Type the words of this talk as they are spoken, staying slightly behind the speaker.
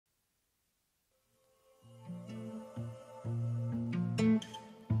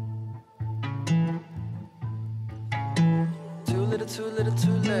little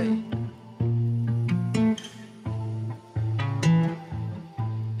too late.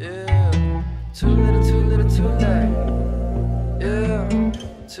 Yeah, too little too late. Yeah,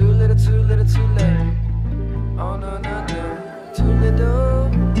 too little too late. Oh no, no, no. Too little,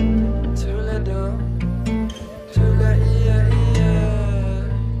 too late, yeah,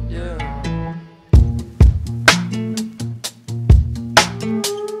 yeah.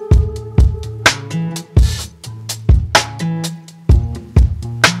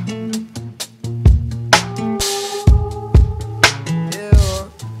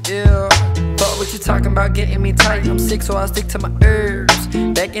 Yeah, fuck what you talking about, getting me tight. I'm sick, so I stick to my herbs.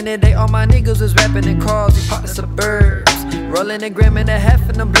 Back in the day, all my niggas was rapping in cars, we parked the suburbs. Rolling a gram and a half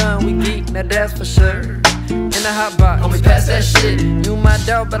in the blunt, we geek, now that's for sure. In the hot box, homie, pass that shit. You my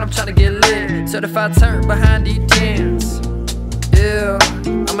dog, but I'm tryna get lit. Certified turn behind these tents. Yeah,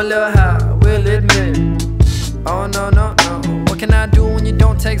 I'm a little high, will admit. Oh no, no, no. What can I do when you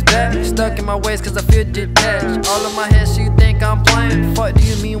don't text back? Stuck in my ways cause I feel detached. All of my head, so you think I'm playing. Fuck do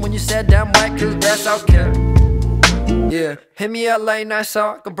you mean when you said damn white? Cause that's okay. Yeah, hit me up late night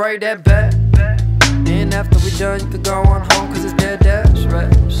so I can break that back. And after we done, you can go on home cause it's dead dash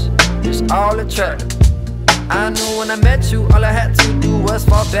raps. It's all a trap. I knew when I met you, all I had to do was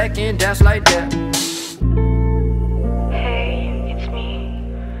fall back and dance like that. Hey, it's me.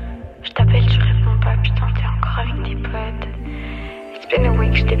 Je t'appelle, tu réponds pas, putain, t'es encore avec tes potes. It's been a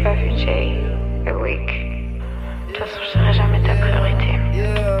week, je t'ai pas vu, Jaye. A week. De toute façon, je serai jamais ta priorité.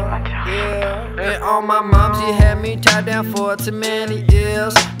 And on my mom, she had me tied down for too many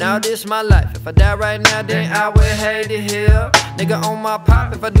years. Now this my life, if I die right now, then I would hate it here. Nigga on my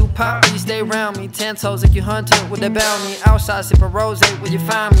pop, if I do pop, please stay around me. 10 toes like you hunting with a bounty. Outside sipping rose, where you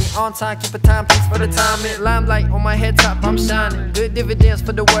find me. On time, keep a timepiece for the timing. Limelight on my head top, I'm shining. Good dividends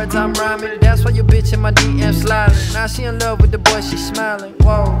for the words I'm rhyming. That's why your bitch in my DM sliding. Now she in love with the boy, she smiling.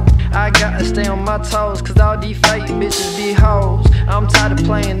 Whoa, I gotta stay on my toes, cause all these fake bitches be hoes. I'm tired of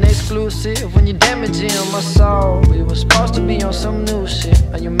playing exclusive when you damaging my soul. We was supposed to be on some new shit,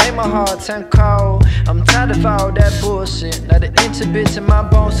 and you made my heart turn cold. I'm tired of all that bullshit. Now the inch a bitch in my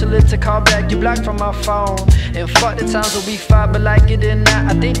bones, too little to call back. You blocked from my phone. And fuck the times when we fight, but like it or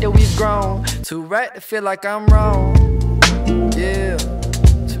not, I think that we've grown. Too right to feel like I'm wrong. Yeah,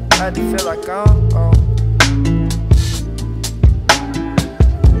 too right to feel like I'm wrong.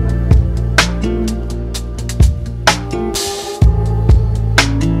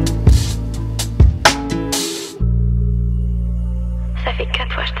 Ça fait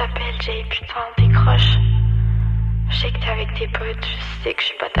 4 fois que je t'appelle, Jaye, putain, décroche. Je sais que t'es avec tes potes, je sais que je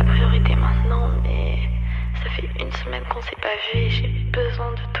suis pas ta priorité maintenant, mais ça fait 1 semaine qu'on s'est pas vu et j'ai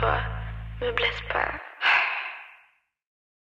besoin de toi. Me blesse pas.